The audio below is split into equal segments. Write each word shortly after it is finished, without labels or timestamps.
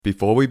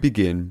Before we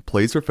begin,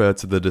 please refer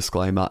to the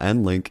disclaimer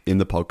and link in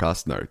the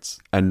podcast notes.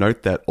 And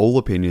note that all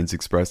opinions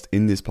expressed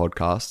in this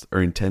podcast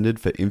are intended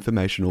for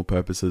informational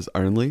purposes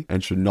only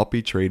and should not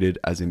be treated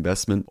as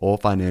investment or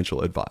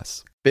financial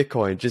advice.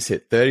 Bitcoin just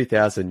hit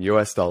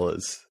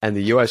 $30,000 and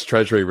the US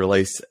Treasury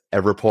released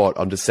a report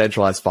on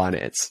decentralized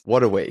finance.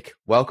 What a week.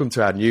 Welcome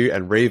to our new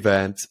and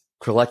revamped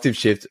Collective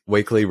Shift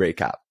weekly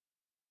recap.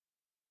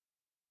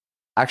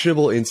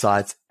 Actionable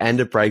insights and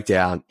a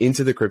breakdown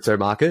into the crypto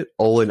market,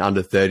 all in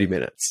under 30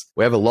 minutes.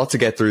 We have a lot to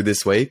get through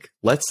this week.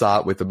 Let's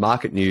start with the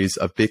market news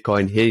of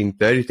Bitcoin hitting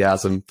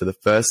 30,000 for the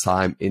first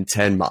time in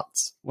 10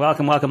 months.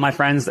 Welcome, my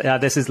friends.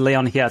 This is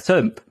Leon here.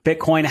 So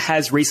Bitcoin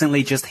has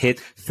recently just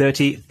hit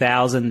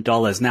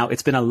 $30,000. Now,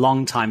 it's been a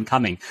long time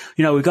coming.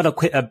 We've got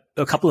a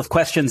couple of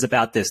questions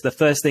about this. The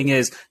first thing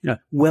is,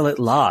 will it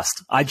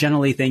last? I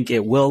generally think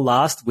it will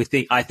last.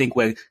 I think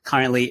we're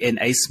currently in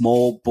a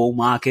small bull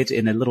market,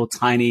 in a little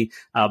tiny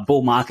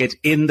bull market,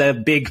 in the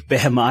big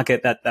bear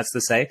market, that's to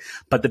say.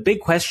 But the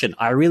big question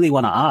I really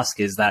want to ask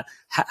is that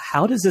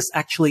how does this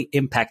actually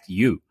impact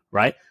you,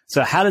 right?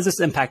 So how does this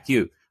impact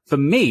you? For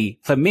me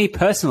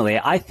personally,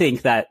 I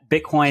think that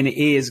Bitcoin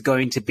is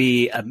going to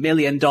be $1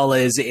 million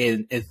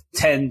in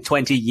 10,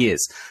 20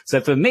 years.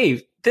 So for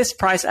me, this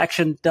price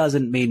action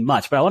doesn't mean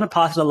much, but I want to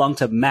pass it along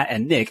to Matt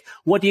and Nick.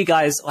 What do you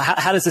guys,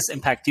 how does this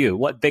impact you?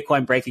 What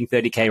Bitcoin breaking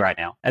 30K right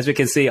now? As we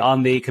can see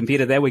on the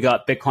computer there, we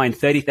got Bitcoin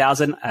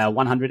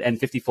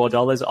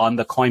 $30,154 on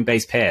the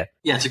Coinbase pair.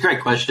 Yeah, it's a great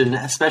question,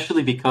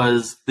 especially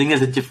because I think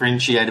there's a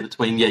differentiator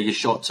between, your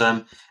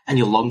short-term and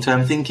your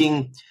long-term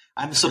thinking.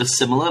 I'm sort of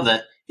similar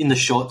that in the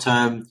short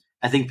term,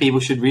 I think people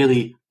should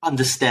really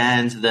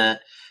understand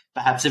that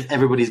perhaps if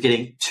everybody's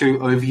getting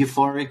too over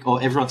euphoric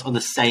or everyone's on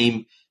the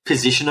same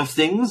position of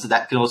things,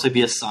 that could also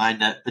be a sign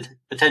that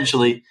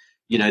potentially,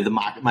 the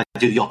market might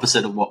do the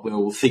opposite of what we're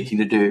all thinking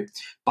to do.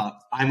 But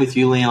I'm with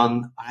you,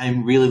 Leon.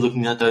 I'm really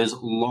looking at those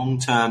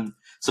long-term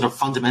sort of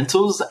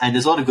fundamentals, and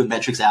there's a lot of good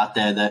metrics out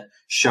there that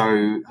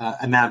show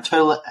amount of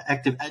total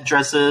active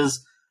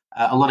addresses,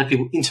 a lot of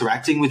people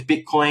interacting with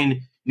Bitcoin,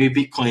 new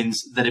Bitcoins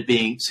that are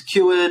being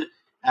secured,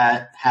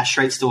 hash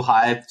rate still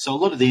high. So a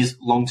lot of these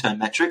long-term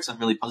metrics I'm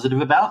really positive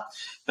about.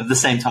 But at the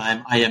same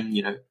time, I am,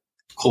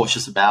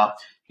 cautious about,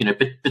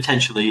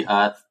 potentially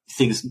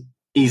things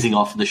easing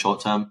off in the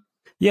short term.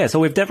 Yeah, so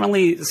we've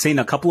definitely seen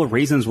a couple of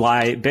reasons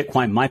why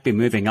Bitcoin might be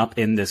moving up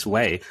in this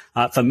way.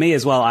 For me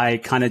as well, I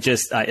kind of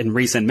just, in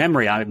recent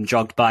memory, I'm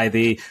jogged by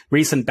the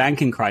recent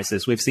banking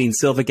crisis. We've seen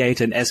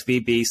Silvergate and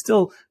SVB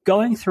still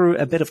going through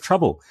a bit of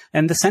trouble.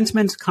 And the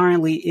sentiment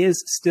currently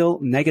is still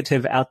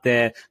negative out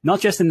there, not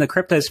just in the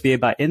crypto sphere,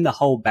 but in the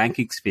whole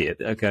banking sphere.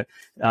 Okay.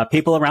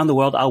 People around the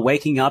world are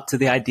waking up to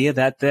the idea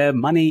that their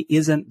money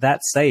isn't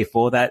that safe,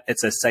 or that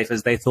it's as safe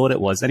as they thought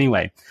it was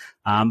anyway.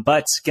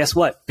 But guess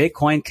what?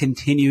 Bitcoin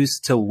continues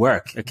to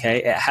work.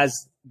 Okay. It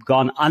has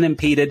gone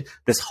unimpeded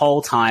this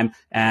whole time,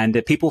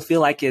 and people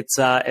feel like it's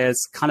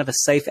kind of a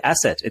safe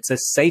asset. It's a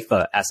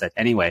safer asset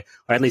anyway,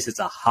 or at least it's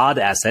a hard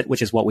asset,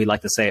 which is what we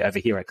like to say over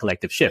here at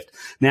Collective Shift.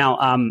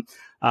 Now,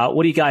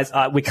 what do you guys,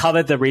 we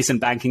covered the recent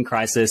banking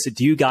crisis.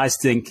 Do you guys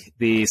think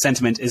the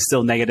sentiment is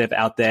still negative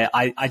out there?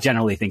 I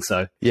generally think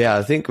so. Yeah,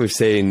 I think we've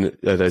seen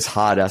those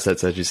hard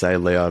assets, as you say,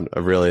 Leon,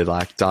 are really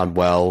done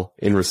well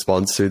in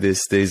response to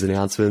these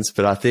announcements.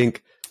 But I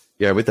think,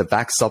 with the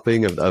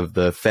backstopping of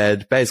the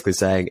Fed basically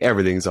saying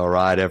everything's all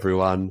right,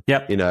 everyone,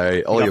 yep.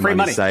 All your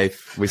money's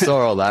safe. We saw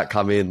all that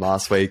come in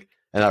last week,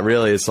 and that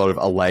really has sort of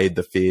allayed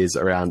the fears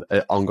around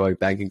an ongoing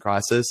banking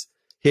crisis.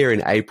 Here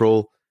in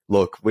April,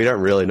 look, we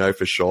don't really know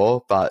for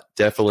sure, but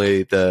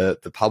definitely the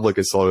public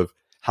has sort of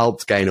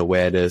helped gain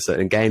awareness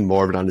and gain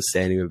more of an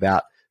understanding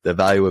about the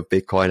value of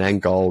Bitcoin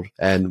and gold.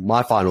 And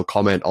my final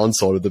comment on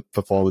sort of the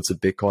performance of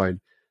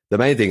Bitcoin, the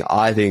main thing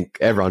I think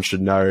everyone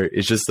should know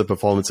is just the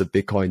performance of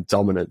Bitcoin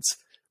dominance.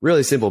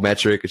 Really simple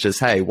metric. It's just,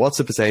 hey, what's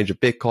the percentage of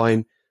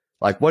Bitcoin?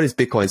 What is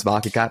Bitcoin's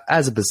market cap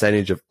as a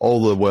percentage of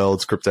all the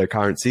world's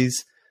cryptocurrencies,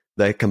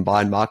 their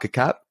combined market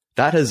cap?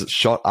 That has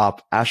shot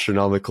up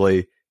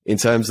astronomically in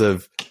terms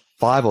of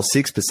 5 or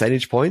 6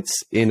 percentage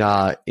points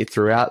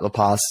throughout the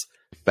past,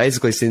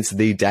 basically since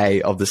the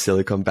day of the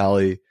Silicon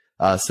Valley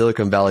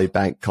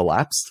Bank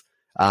collapsed.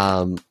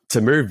 To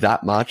move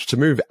that much, to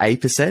move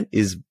 8%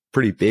 is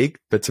pretty big,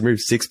 but to move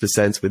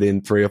 6% within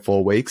 3 or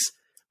 4 weeks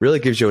really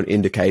gives you an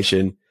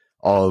indication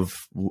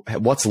of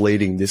what's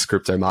leading this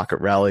crypto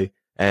market rally.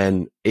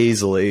 And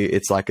easily,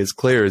 it's as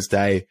clear as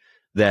day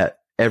that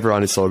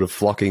everyone is sort of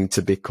flocking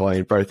to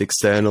Bitcoin, both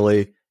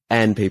externally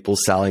and people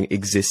selling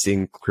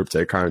existing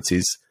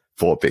cryptocurrencies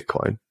for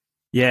Bitcoin.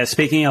 Yeah,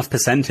 speaking of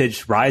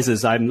percentage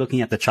rises, I'm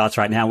looking at the charts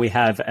right now. We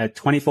have a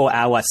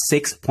 24-hour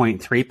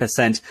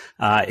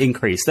 6.3%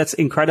 increase. That's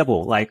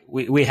incredible.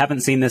 We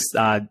haven't seen this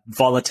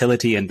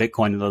volatility in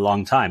Bitcoin in a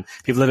long time.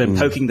 People have been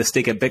poking the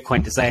stick at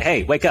Bitcoin to say,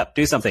 hey, wake up,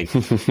 do something.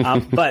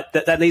 But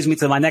that leads me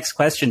to my next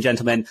question,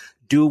 gentlemen.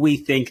 Do we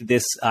think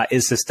this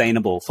is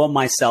sustainable? For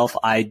myself,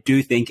 I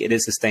do think it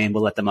is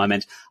sustainable at the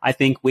moment. I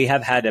think we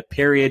have had a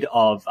period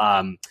of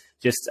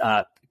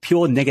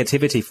pure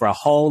negativity for a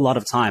whole lot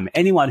of time.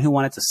 Anyone who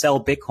wanted to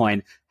sell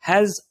Bitcoin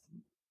has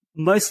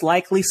most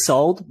likely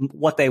sold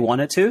what they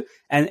wanted to.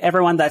 And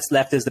everyone that's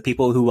left is the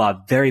people who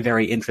are very,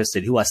 very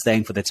interested, who are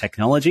staying for the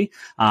technology.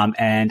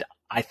 And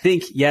I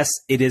think, yes,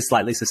 it is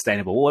slightly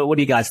sustainable. What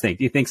do you guys think?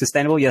 Do you think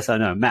sustainable? Yes or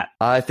no? Matt?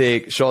 I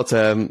think short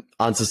term,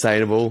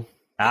 unsustainable.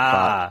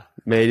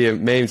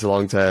 Medium to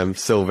long term,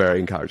 still very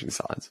encouraging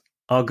signs.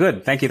 Oh,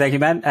 good. Thank you,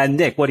 man. And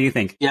Nick, what do you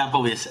think? Yeah, I'm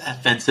probably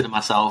offensive to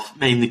myself,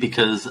 mainly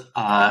because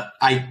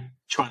I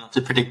try not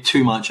to predict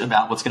too much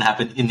about what's going to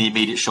happen in the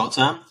immediate short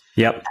term.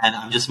 Yep.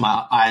 And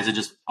my eyes are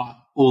just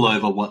all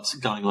over what's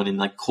going on in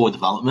like core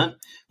development,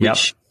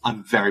 which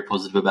I'm very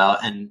positive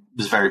about and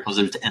was very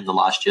positive to end the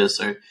last year.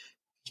 So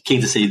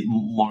keen to see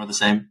more of the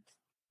same.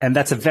 And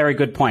that's a very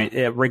good point.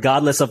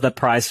 Regardless of the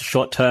price,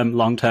 short term,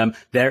 long term,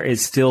 there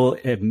is still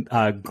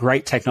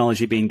great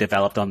technology being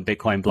developed on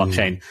Bitcoin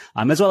blockchain,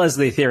 as well as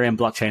the Ethereum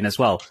blockchain as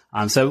well.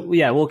 So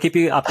yeah, we'll keep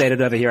you updated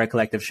over here at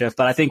Collective Shift,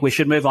 but I think we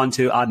should move on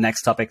to our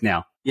next topic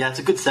now. Yeah, it's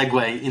a good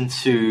segue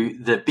into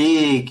the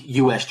big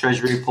US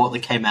Treasury report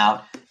that came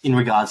out in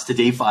regards to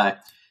DeFi.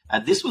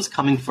 This was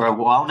coming for a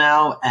while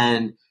now,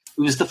 and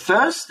it was the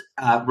first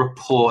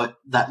report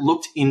that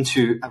looked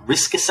into a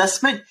risk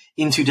assessment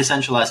into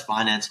decentralized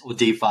finance or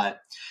DeFi.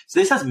 So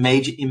this has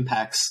major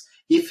impacts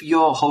if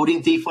you're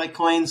holding DeFi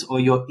coins or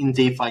you're in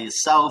DeFi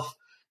yourself,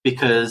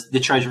 because the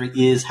Treasury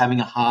is having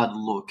a hard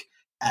look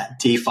at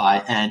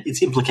DeFi and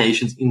its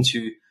implications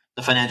into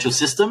the financial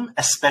system,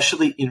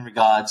 especially in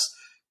regards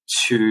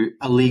to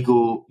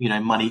illegal,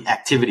 money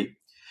activity.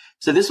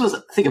 So this was, I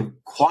think,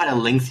 quite a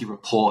lengthy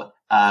report.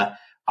 I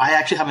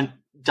actually haven't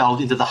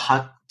delved into the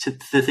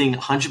thing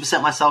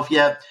 100% myself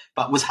yet,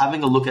 but was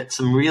having a look at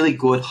some really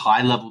good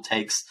high-level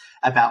takes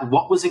about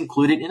what was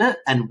included in it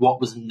and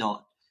what was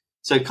not.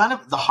 So kind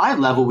of the high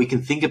level we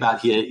can think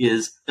about here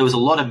is there was a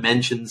lot of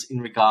mentions in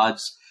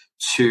regards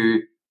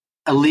to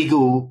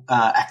illegal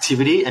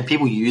activity and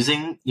people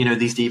using,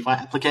 these DeFi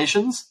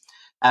applications.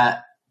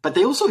 But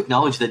they also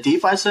acknowledged that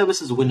DeFi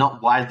services were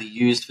not widely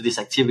used for this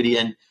activity,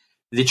 and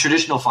the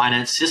traditional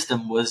finance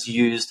system was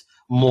used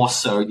more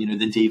so,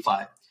 than DeFi.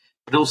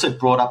 But it also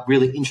brought up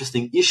really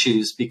interesting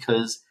issues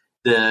because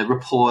the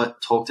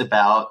report talked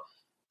about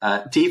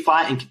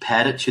DeFi and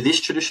compared it to this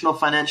traditional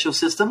financial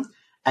system,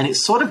 and it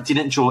sort of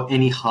didn't draw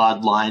any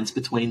hard lines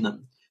between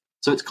them.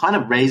 So it kind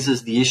of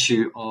raises the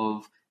issue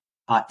of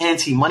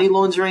anti-money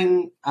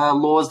laundering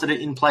laws that are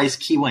in place,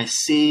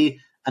 KYC,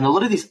 and a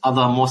lot of these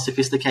other more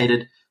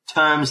sophisticated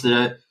terms that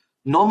are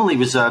normally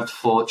reserved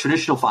for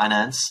traditional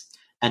finance,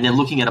 and they're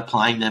looking at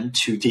applying them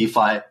to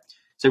DeFi.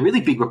 So a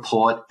really big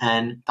report,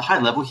 and the high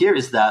level here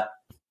is that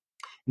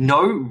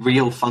no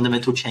real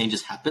fundamental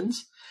changes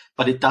happens,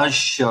 but it does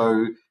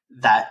show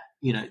that,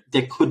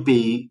 there could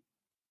be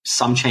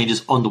some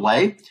changes on the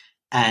way.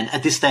 And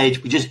at this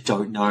stage, we just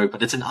don't know,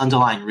 but it's an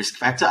underlying risk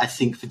factor, I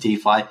think, for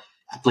DeFi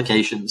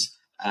applications,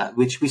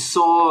 which we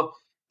saw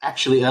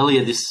actually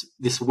earlier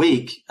this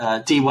week,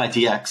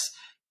 DYDX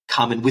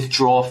come and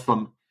withdraw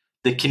from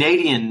the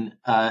Canadian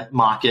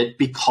market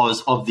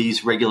because of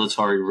these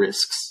regulatory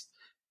risks.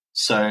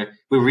 So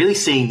we're really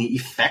seeing the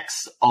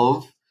effects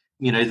of,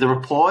 the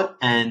report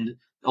and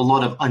a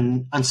lot of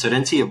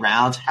uncertainty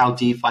around how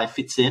DeFi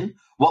fits in.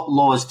 What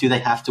laws do they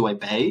have to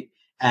obey?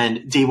 And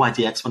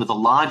DYDX, one of the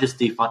largest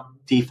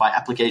DeFi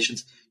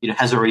applications,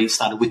 has already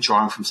started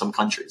withdrawing from some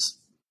countries.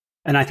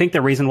 And I think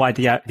the reason why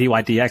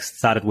DYDX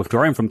started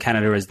withdrawing from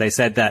Canada is they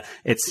said that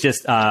it's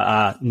just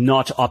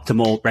not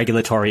optimal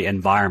regulatory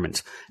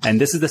environment.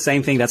 And this is the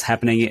same thing that's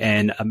happening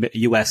in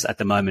US at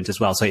the moment as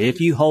well. So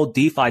if you hold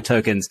DeFi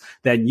tokens,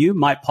 then you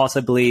might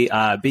possibly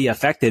be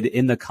affected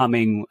in the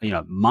coming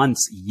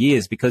months,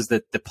 years, because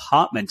the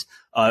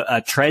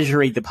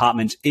Treasury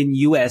Department in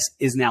US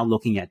is now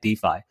looking at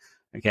DeFi.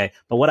 Okay.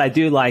 But what I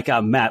do like,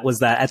 Matt, was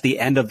that at the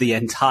end of the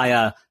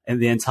entire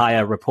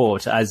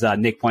report, as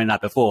Nick pointed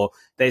out before,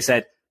 they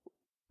said,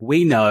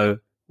 we know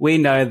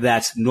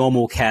that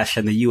normal cash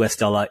and the US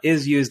dollar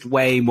is used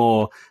way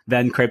more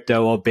than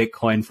crypto or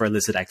Bitcoin for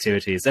illicit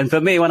activities. And for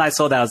me, when I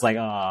saw that, I was like,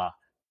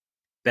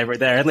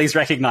 they're at least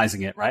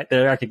recognizing it, right?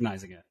 They're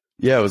recognizing it.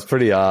 Yeah, it was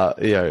pretty,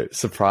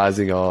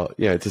 surprising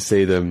to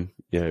see them,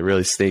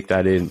 really sneak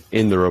that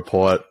in the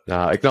report,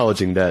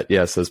 acknowledging that,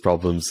 yes, there's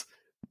problems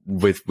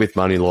with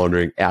money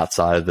laundering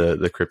outside of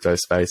the crypto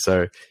space.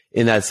 So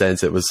in that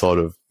sense, it was sort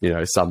of,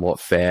 somewhat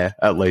fair,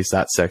 at least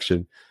that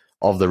section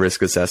of the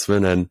risk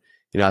assessment. And,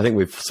 I think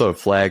we've sort of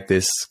flagged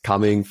this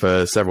coming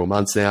for several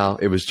months now.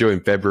 It was due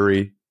in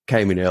February,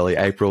 came in early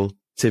April,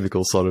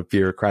 typical sort of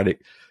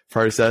bureaucratic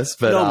process.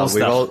 But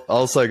we've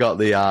also got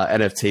the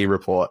NFT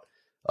report.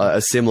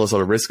 A similar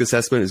sort of risk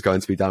assessment is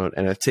going to be done on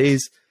NFTs.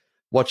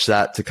 Watch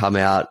that to come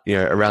out,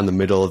 around the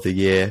middle of the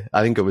year.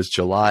 I think it was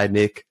July,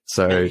 Nick.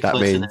 So that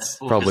means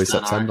probably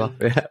September.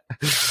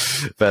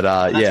 But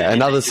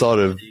another sort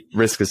of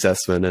risk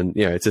assessment. And,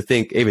 to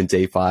think even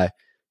DeFi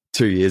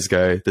 2 years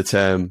ago, the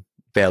term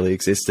barely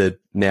existed.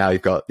 Now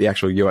you've got the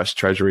actual US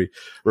Treasury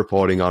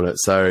reporting on it.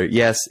 So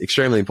yes,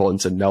 extremely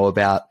important to know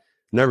about.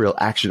 No real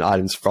action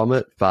items from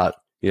it, but,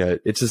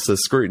 it's just the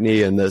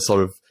scrutiny and the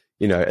sort of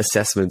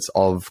assessments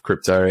of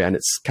crypto and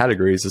its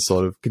categories are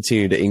sort of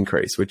continue to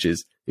increase, which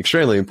is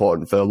extremely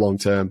important for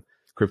long-term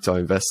crypto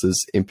investors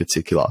in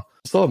particular.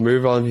 So I'll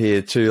move on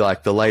here to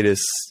like the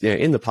latest,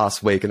 in the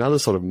past week, another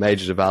sort of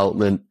major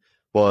development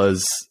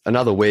was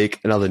another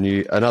week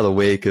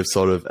of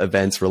sort of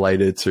events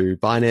related to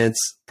Binance,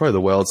 probably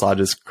the world's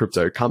largest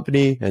crypto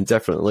company and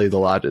definitely the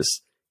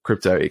largest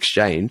crypto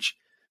exchange.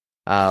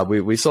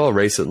 We saw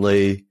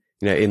recently,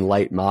 in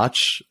late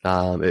March,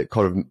 it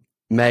kind of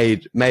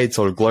made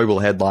sort of global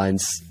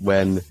headlines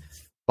when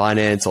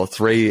Binance or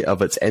three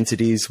of its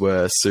entities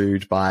were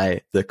sued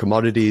by the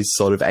commodities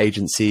sort of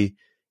agency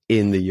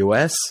in the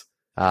US.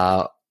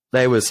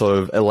 They were sort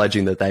of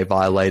alleging that they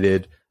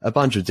violated a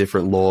bunch of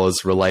different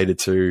laws related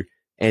to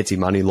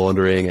anti-money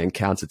laundering and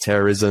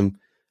counter-terrorism.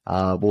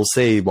 We'll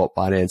see what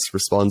Binance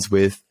responds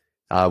with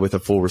a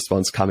full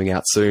response coming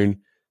out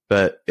soon.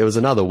 But it was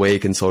another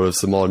week and sort of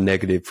some more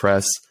negative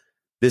press.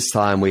 This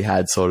time we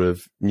had sort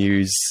of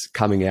news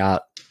coming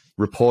out,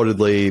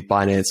 reportedly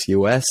Binance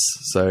US.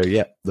 So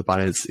yeah, the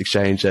Binance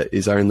exchange that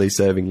is only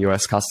serving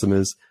US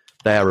customers,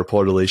 they are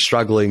reportedly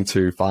struggling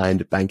to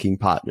find banking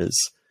partners.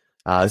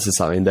 This is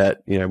something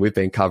that, we've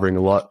been covering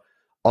a lot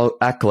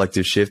at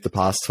Collective Shift the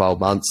past 12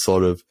 months,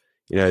 sort of,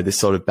 this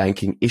sort of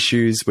banking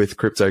issues with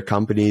crypto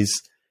companies.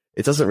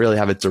 It doesn't really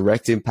have a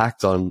direct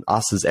impact on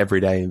us as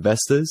everyday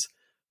investors,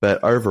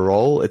 but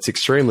overall, it's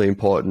extremely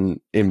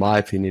important, in my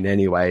opinion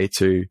anyway,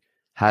 to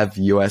have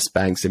US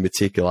banks in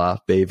particular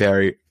be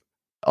very,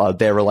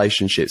 their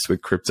relationships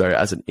with crypto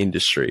as an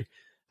industry.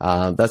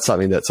 That's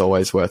something that's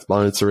always worth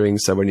monitoring.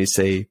 So when you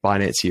see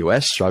Binance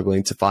US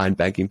struggling to find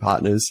banking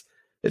partners,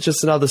 it's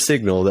just another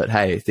signal that,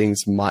 hey,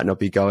 things might not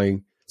be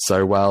going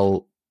so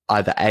well,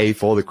 either A,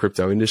 for the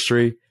crypto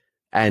industry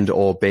and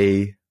or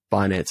B,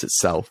 Binance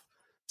itself.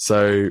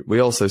 So we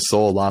also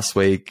saw last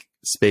week,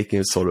 speaking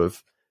of sort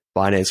of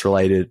Binance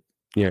related,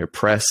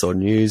 press or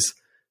news,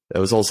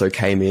 there was also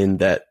came in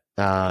that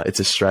its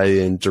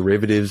Australian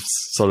derivatives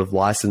sort of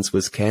license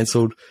was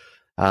cancelled.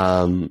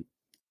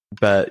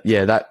 But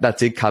yeah, that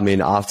did come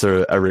in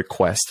after a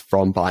request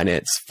from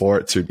Binance for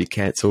it to be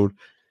cancelled.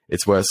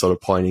 It's worth sort of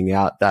pointing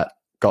out that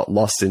got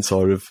lost in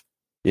sort of,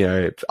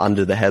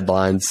 under the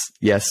headlines.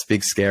 Yes,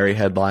 big scary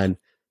headline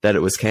that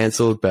it was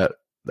cancelled, but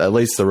at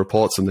least the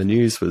reports from the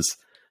news was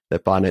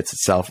that Binance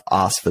itself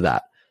asked for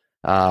that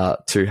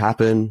to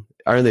happen.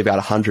 Only about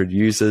 100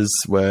 users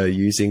were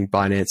using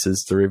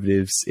Binance's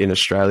derivatives in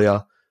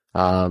Australia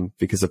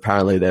because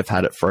apparently they've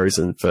had it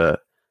frozen for,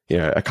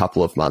 a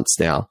couple of months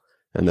now.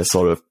 And they're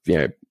sort of,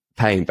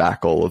 paying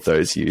back all of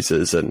those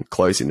users and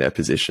closing their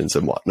positions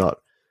and whatnot.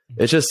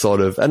 It's just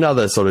sort of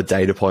another sort of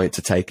data point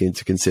to take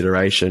into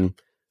consideration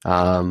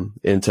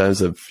in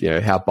terms of,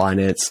 how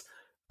Binance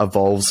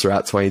evolves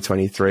throughout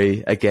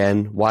 2023.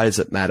 Again, why does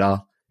it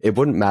matter? It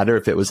wouldn't matter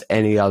if it was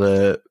any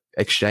other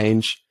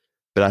exchange,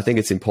 but I think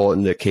it's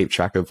important to keep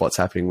track of what's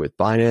happening with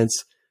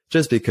Binance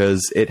just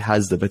because it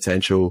has the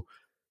potential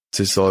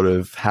to sort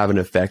of have an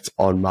effect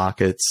on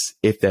markets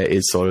if there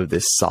is sort of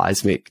this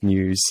seismic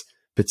news,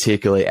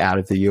 particularly out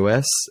of the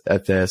US,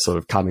 if they're sort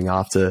of coming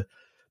after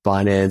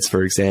Binance,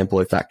 for example,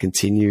 if that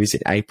continues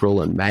in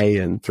April and May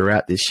and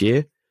throughout this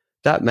year,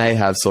 that may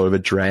have sort of a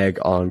drag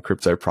on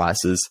crypto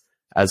prices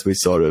as we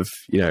sort of,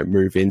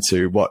 move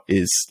into what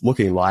is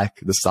looking like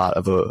the start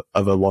of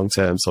a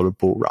long-term sort of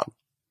bull run.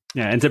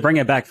 Yeah, and to bring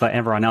it back for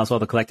everyone else, all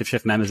the Collective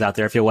Shift members out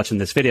there, if you're watching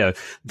this video,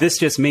 this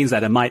just means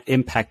that it might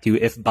impact you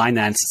if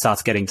Binance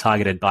starts getting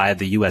targeted by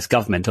the US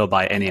government or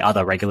by any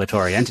other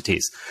regulatory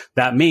entities.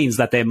 That means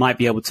that they might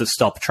be able to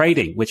stop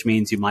trading, which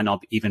means you might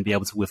not even be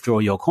able to withdraw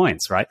your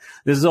coins, right?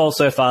 This is all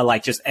so far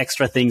like just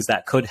extra things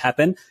that could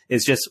happen.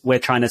 It's just we're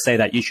trying to say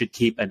that you should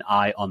keep an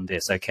eye on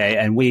this, okay?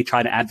 And we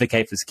try to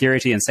advocate for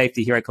security and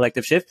safety here at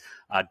Collective Shift.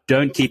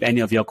 Don't keep any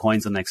of your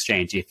coins on the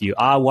exchange. If you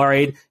are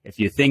worried, if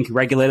you think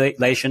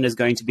regulation is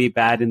going to be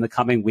bad in the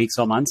coming weeks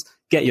or months,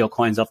 get your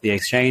coins off the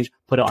exchange,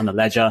 put it on the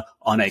ledger,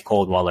 on a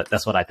cold wallet.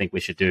 That's what I think we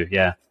should do.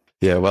 Yeah.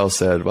 Yeah. Well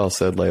said,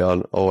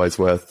 Leon. Always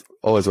worth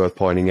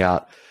pointing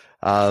out.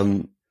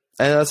 And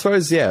I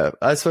suppose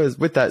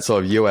with that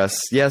sort of US,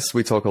 yes,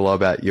 we talk a lot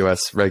about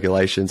US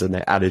regulations and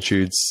their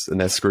attitudes and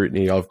their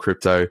scrutiny of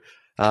crypto.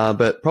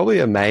 But probably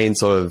a main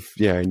sort of,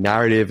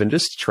 narrative and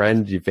just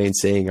trend you've been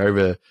seeing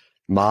over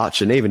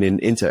March and even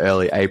into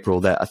early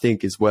April that I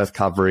think is worth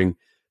covering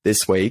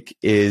this week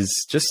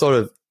is just sort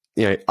of,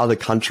 other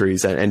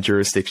countries and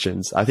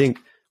jurisdictions. I think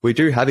we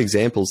do have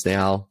examples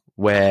now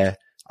where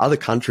other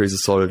countries are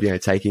sort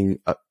of, taking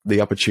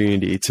the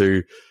opportunity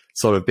to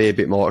sort of be a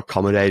bit more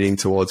accommodating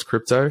towards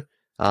crypto.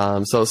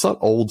 So it's not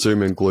all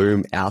doom and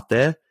gloom out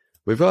there.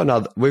 We've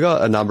got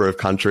a number of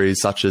countries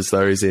such as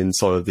those in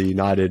sort of the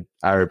United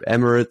Arab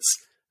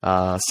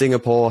Emirates.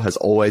 Singapore has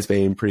always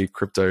been pretty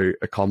crypto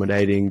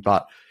accommodating,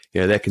 but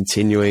they're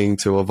continuing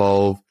to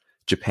evolve.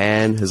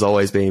 Japan has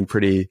always been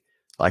pretty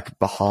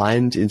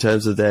behind in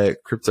terms of their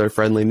crypto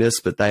friendliness,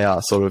 but they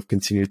are sort of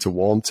continue to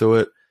warm to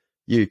it.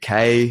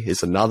 UK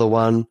is another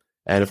one.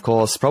 And of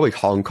course, probably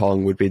Hong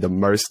Kong would be the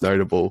most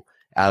notable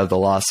out of the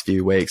last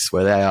few weeks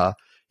where they are,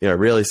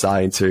 really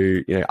starting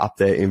to, up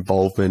their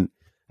involvement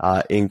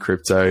in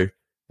crypto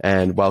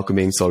and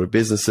welcoming sort of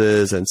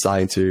businesses and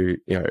starting to,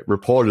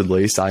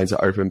 reportedly starting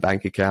to open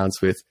bank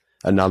accounts with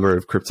a number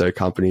of crypto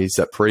companies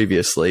that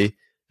previously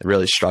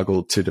really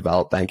struggled to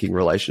develop banking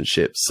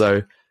relationships.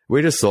 So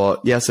we just thought,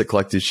 yes, a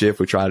collective shift.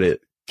 We try to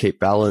keep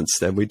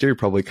balanced, and we do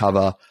probably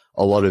cover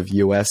a lot of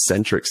US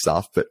centric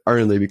stuff, but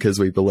only because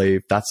we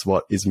believe that's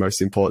what is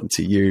most important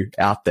to you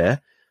out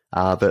there.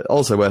 But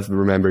also worth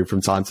remembering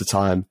from time to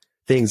time,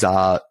 things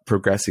are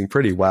progressing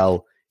pretty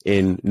well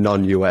in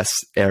non-US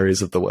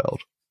areas of the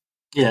world.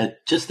 Yeah,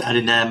 just to add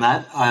in there,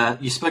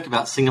 Matt, you spoke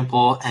about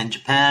Singapore and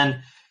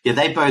Japan. Yeah,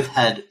 they both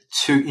had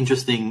two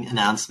interesting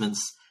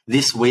announcements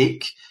this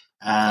week.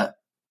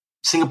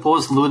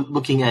 Singapore's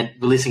looking at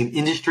releasing an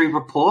industry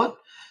report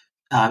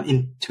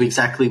to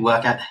exactly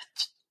work out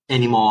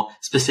any more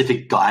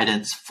specific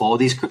guidance for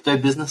these crypto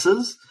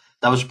businesses.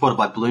 That was reported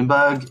by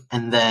Bloomberg.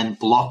 And then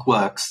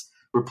Blockworks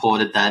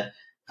reported that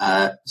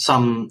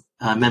some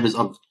members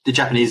of the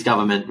Japanese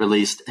government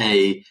released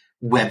a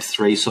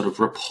Web3 sort of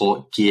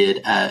report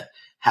geared at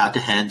how to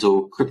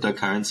handle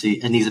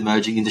cryptocurrency and these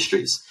emerging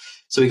industries.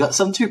 So we got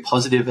some two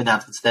positive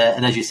announcements there.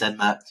 And as you said,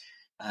 Matt,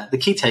 the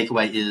key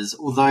takeaway is,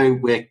 although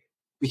we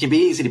can be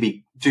easy to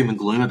be doom and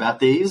gloom about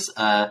these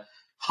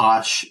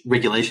harsh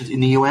regulations in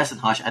the US and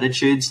harsh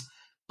attitudes,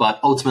 but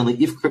ultimately,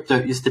 if crypto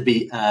is to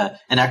be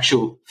an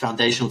actual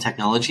foundational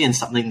technology and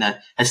something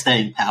that has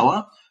staying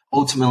power,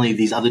 ultimately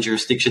these other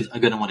jurisdictions are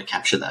going to want to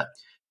capture that.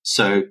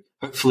 So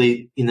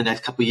hopefully in the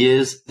next couple of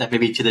years, that may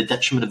be to the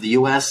detriment of the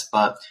US,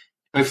 but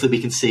hopefully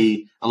we can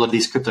see a lot of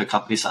these crypto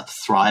companies start to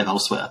thrive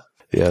elsewhere.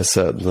 Yeah,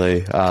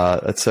 certainly.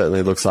 It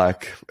certainly looks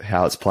like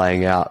how it's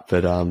playing out,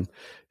 but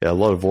a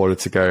lot of water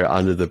to go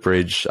under the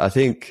bridge. I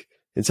think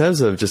in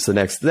terms of just the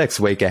next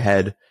week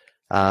ahead,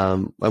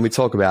 when we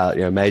talk about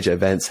major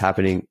events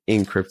happening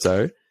in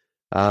crypto,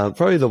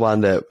 probably the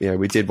one that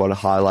we did want to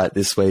highlight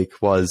this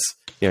week was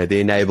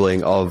the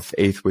enabling of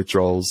ETH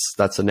withdrawals.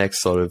 That's the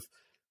next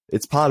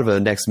it's part of a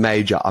next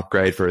major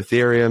upgrade for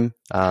Ethereum.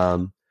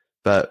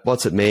 But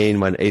what's it mean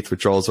when ETH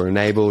withdrawals are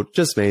enabled?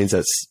 Just means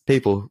that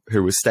people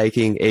who were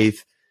staking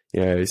ETH,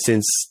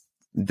 since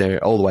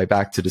they're all the way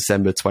back to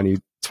December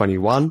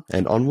 2021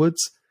 and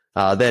onwards,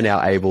 they're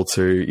now able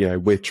to,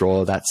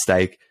 withdraw that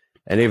stake,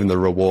 and even the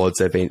rewards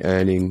they've been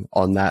earning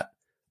on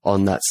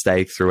that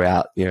stake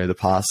throughout, the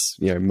past,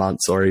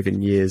 months or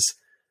even years.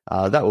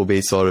 That will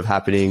be sort of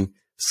happening,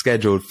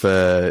 scheduled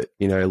for,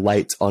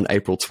 late on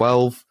April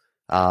 12,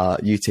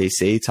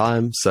 UTC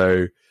time.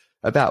 So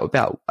about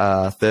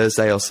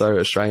Thursday or so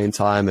Australian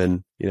time.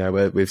 And,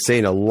 we've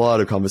seen a lot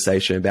of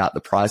conversation about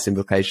the price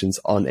implications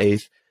on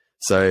ETH.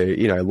 So,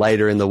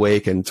 later in the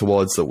week and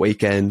towards the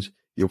weekend,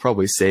 you'll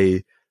probably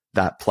see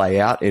that play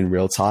out in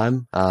real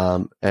time.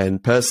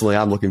 And personally,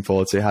 I'm looking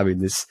forward to having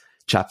this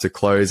chapter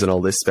close and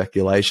all this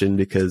speculation,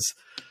 because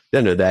at the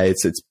end of the day,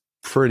 it's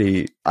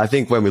pretty, I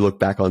think when we look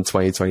back on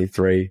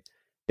 2023,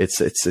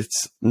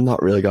 it's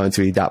not really going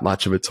to be that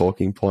much of a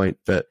talking point.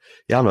 But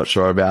yeah, I'm not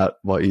sure about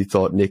what you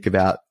thought, Nick,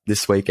 about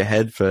this week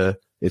ahead for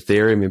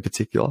Ethereum in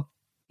particular.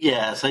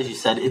 Yeah, so as you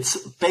said, it's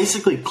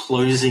basically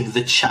closing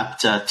the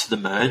chapter to the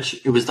merge.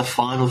 It was the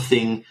final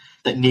thing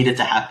that needed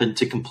to happen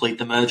to complete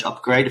the merge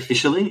upgrade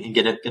officially and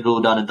get it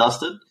all done and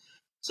dusted.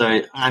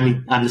 So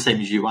I'm the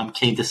same as you. I'm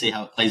keen to see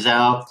how it plays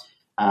out.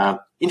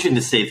 Interesting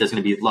to see if there's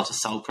going to be lots of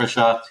sell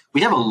pressure.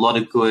 We have a lot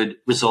of good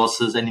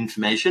resources and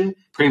information,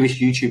 previous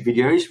YouTube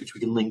videos, which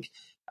we can link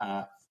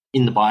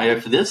in the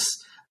bio for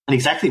this, and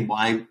exactly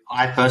why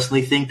I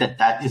personally think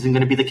that isn't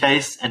going to be the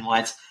case and why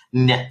it's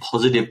net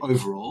positive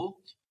overall.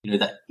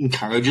 That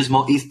encourages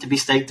more ETH to be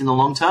staked in the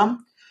long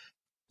term.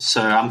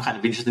 So I'm kind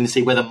of interested to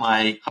see whether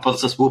my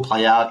hypothesis will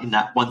play out in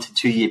that 1 to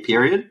 2 year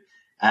period.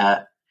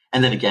 And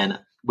then again,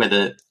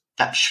 whether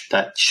that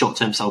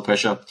short-term sell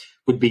pressure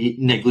would be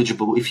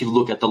negligible if you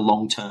look at the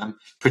long-term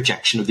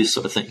projection of this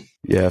sort of thing.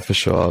 Yeah, for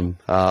sure.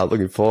 I'm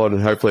looking forward,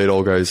 and hopefully it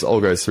all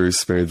goes through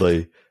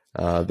smoothly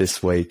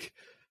this week.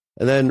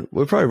 And then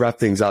we'll probably wrap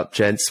things up,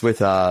 gents, with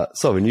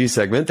sort of a new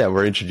segment that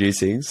we're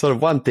introducing. Sort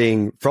of one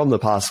thing from the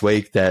past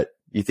week that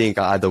you think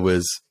either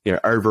was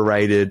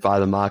overrated by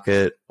the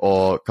market,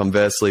 or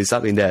conversely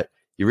something that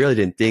you really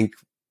didn't think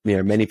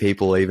many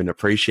people even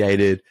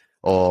appreciated,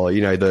 or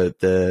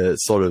the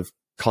sort of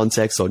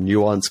context or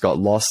nuance got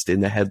lost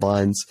in the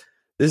headlines.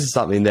 This is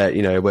something that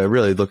we're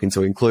really looking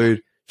to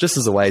include just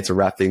as a way to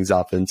wrap things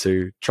up and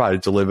to try to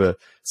deliver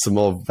some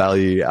more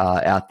value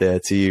out there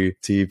to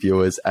you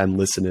viewers and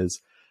listeners.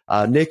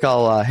 Nick,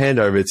 I'll hand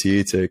over to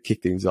you to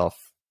kick things off.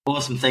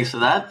 Awesome. Thanks for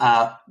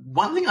that.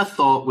 One thing I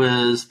thought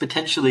was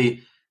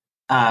potentially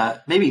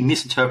maybe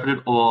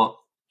misinterpreted or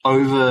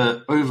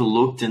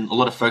overlooked, and a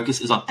lot of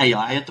focus is on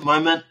AI at the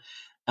moment.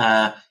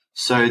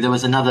 So there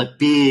was another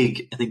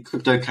big, I think,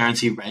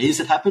 cryptocurrency raise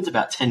that happened,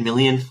 about 10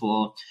 million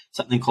for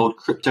something called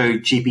Crypto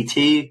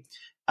GPT.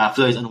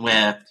 For those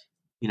unaware,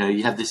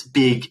 you have this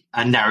big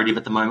narrative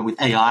at the moment with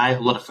AI.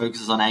 A lot of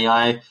focus is on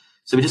AI.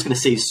 So we're just going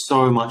to see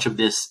so much of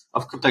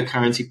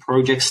cryptocurrency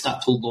projects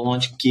start to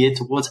launch geared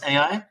towards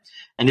AI.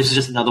 And this is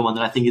just another one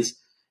that I think is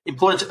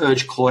important to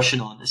urge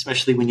caution on,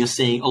 especially when you're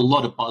seeing a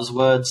lot of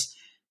buzzwords.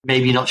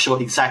 Maybe you're not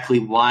sure exactly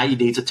why you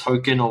need a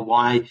token or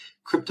why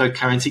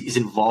cryptocurrency is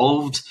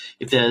involved.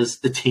 If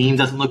the team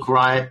doesn't look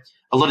right,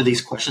 a lot of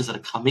these questions that are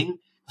coming.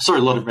 I saw a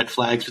lot of red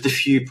flags with a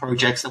few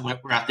projects that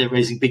were out there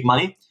raising big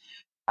money.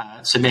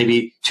 So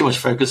maybe too much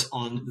focus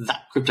on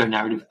that crypto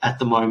narrative at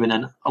the moment,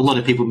 and a lot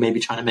of people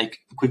maybe trying to make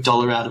a quick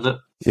dollar out of it.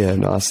 Yeah,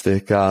 nice,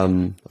 Dick.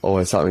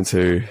 Always something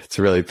to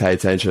really pay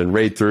attention,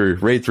 read through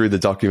the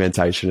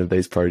documentation of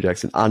these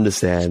projects and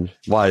understand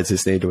why does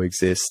this need to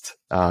exist,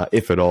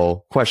 if at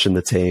all. Question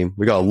the team.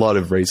 We got a lot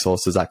of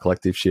resources at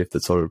Collective Shift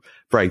that sort of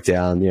break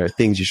down,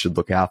 things you should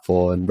look out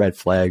for and red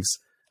flags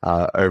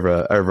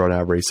over on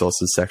our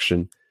resources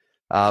section.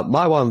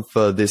 My one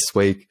for this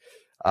week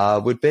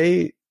would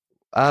be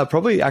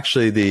probably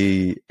actually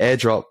the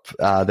airdrop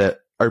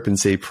that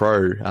OpenSea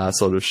Pro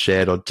sort of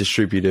shared or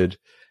distributed.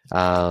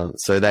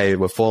 So they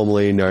were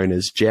formerly known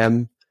as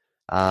Gem.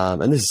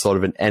 And this is sort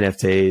of an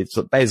NFT. It's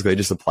basically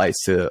just a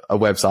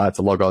website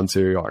to log on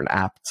to, or an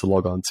app to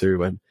log on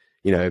to and,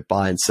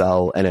 buy and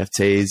sell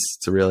NFTs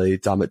to really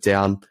dumb it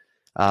down.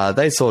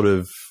 They sort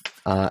of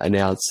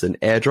announced an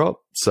airdrop.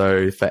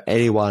 So for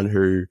anyone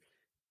who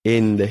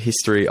in the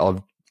history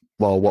of,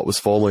 what was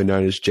formerly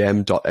known as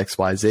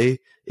gem.xyz,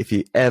 if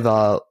you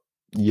ever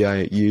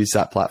use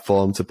that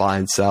platform to buy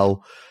and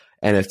sell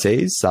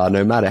NFTs,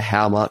 no matter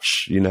how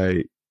much,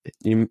 no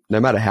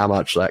matter how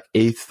much like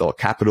ETH or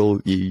capital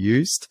you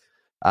used,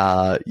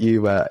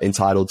 you were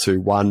entitled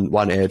to one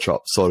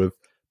airdrop sort of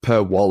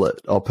per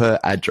wallet or per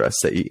address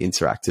that you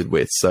interacted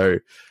with. So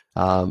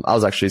I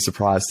was actually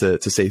surprised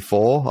to see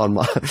 4 on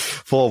my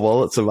 4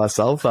 wallets of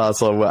myself.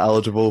 So we're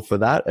eligible for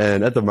that.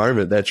 And at the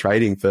moment they're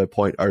trading for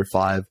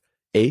 0.05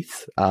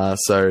 ETH.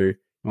 So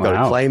you've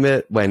got to claim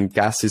it when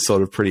gas is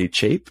sort of pretty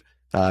cheap.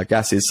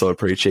 Gas is sort of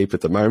pretty cheap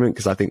at the moment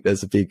because I think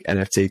there's a big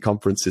NFT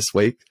conference this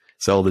week.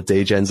 So all the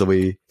degens will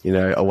be,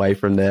 away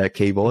from their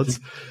keyboards.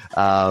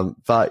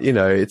 But,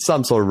 it's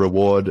some sort of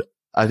reward.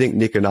 I think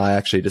Nick and I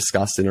actually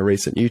discussed in a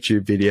recent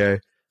YouTube video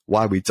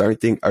why we don't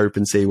think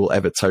OpenSea will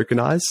ever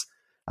tokenize.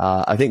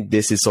 I think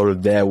this is sort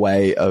of their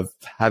way of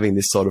having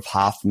this sort of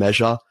half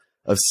measure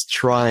of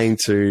trying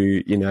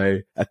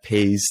to,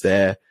 appease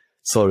their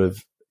sort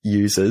of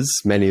users,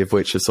 many of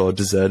which have sort of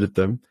deserted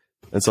them,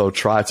 and sort of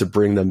try to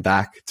bring them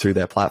back to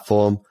their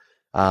platform.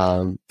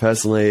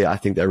 Personally, I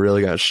think they're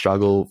really going to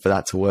struggle for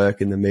that to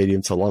work in the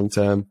medium to long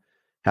term.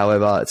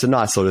 However, it's a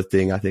nice sort of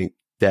thing, I think,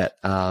 that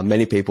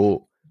many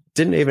people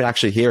didn't even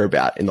actually hear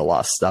about in the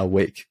last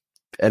week.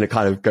 And it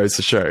kind of goes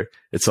to show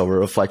it's sort of a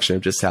reflection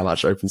of just how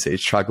much OpenSea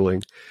is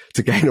struggling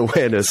to gain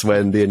awareness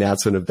when the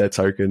announcement of their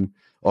token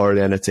or an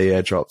NFT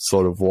airdrop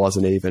sort of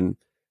wasn't even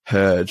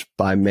heard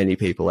by many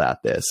people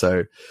out there.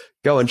 So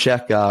go and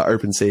check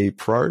OpenSea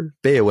Pro.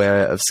 Be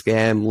aware of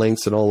scam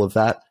links and all of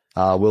that.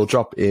 We'll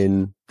drop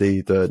in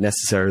the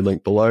necessary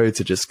link below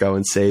to just go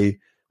and see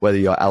whether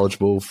you're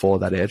eligible for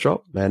that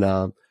airdrop.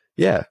 And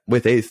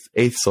with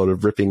ETH sort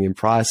of ripping in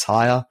price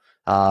higher,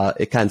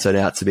 it can turn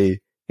out to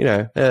be,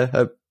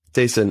 a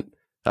decent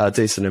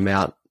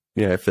amount,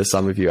 for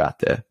some of you out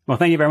there. Well,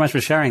 thank you very much for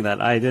sharing that.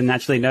 I didn't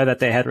actually know that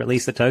they had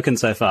released the token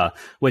so far,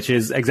 which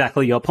is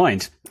exactly your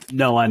point.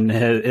 No one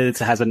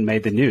hasn't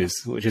made the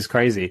news, which is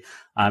crazy.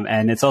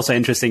 And it's also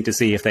interesting to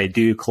see if they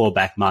do claw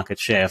back market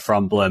share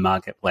from Blur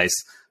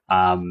Marketplace.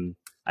 We'll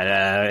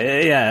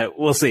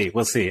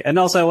see. And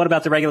also, what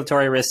about the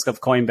regulatory risk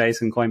of Coinbase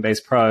and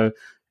Coinbase Pro?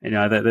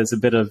 There's a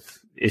bit of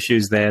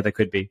issues there that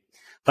could be.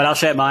 But I'll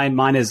share mine.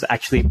 Mine is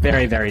actually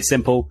very, very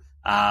simple.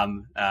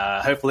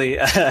 Hopefully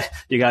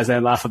you guys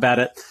don't laugh about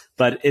it,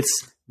 but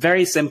it's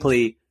very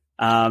simply,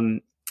 I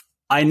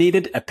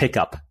needed a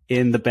pickup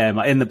in the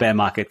bear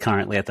market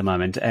currently at the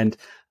moment. And,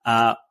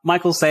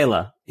 Michael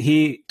Saylor,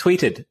 he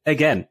tweeted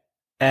again,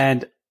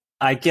 and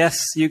I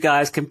guess you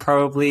guys can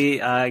probably,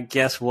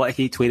 guess what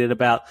he tweeted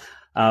about.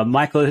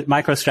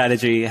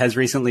 MicroStrategy has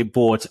recently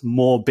bought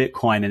more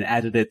Bitcoin and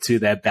added it to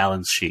their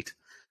balance sheet.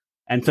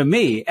 And for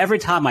me, every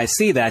time I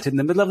see that in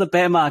the middle of the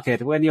bear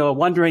market, when you're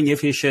wondering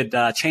if you should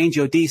change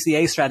your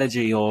DCA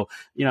strategy or,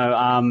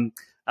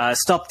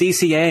 stop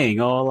DCAing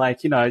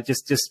or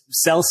just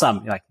sell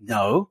some, you're like,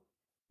 no,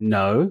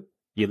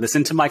 you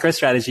listen to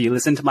MicroStrategy, you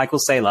listen to Michael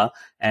Saylor,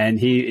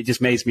 and it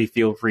just makes me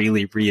feel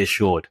really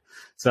reassured.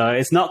 So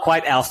it's not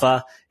quite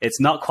alpha. It's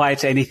not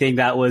quite anything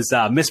that was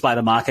missed by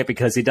the market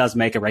because he does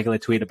make a regular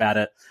tweet about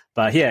it.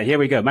 But here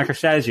we go.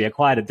 MicroStrategy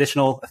acquired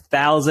additional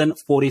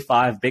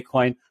 1,045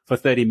 Bitcoin for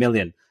 30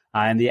 million.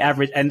 And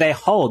they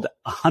hold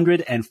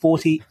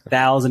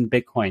 140,000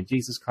 Bitcoin.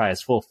 Jesus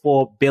Christ, for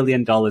 $4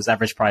 billion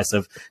average price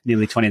of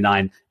nearly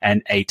 29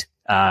 and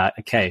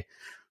 8K.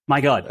 My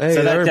God. Hey,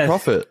 so they're in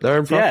profit. They're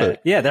in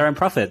profit. Yeah, they're in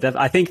profit.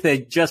 I think they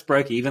just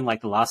broke even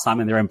like the last time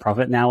and they're in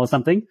profit now or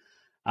something.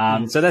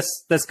 So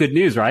that's good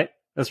news, right?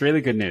 That's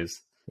really good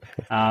news.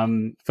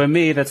 For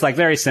me, that's like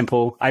very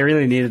simple. I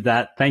really needed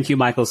that. Thank you,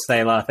 Michael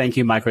Saylor. Thank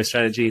you,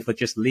 MicroStrategy, for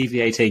just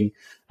alleviating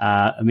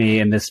me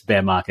in this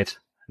bear market.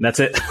 And that's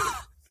it.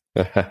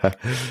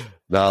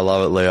 No, I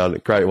love it, Leon.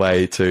 Great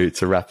way to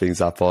wrap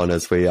things up on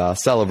as we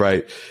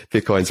celebrate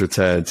Bitcoin's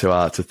return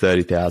to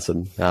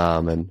 30,000.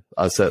 And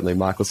certainly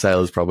Michael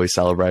Saylor's probably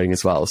celebrating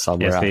as well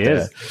somewhere out there.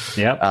 Yes, he is.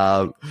 Yep.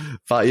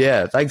 But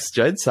yeah, thanks,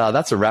 gents.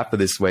 That's a wrap for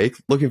this week.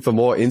 Looking for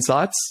more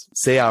insights?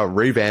 See our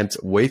revamped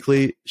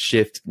weekly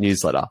Shift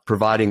newsletter,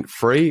 providing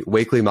free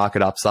weekly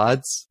market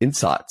upsides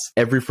insights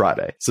every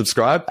Friday.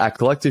 Subscribe at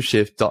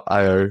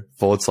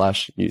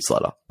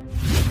collectiveshift.io/newsletter.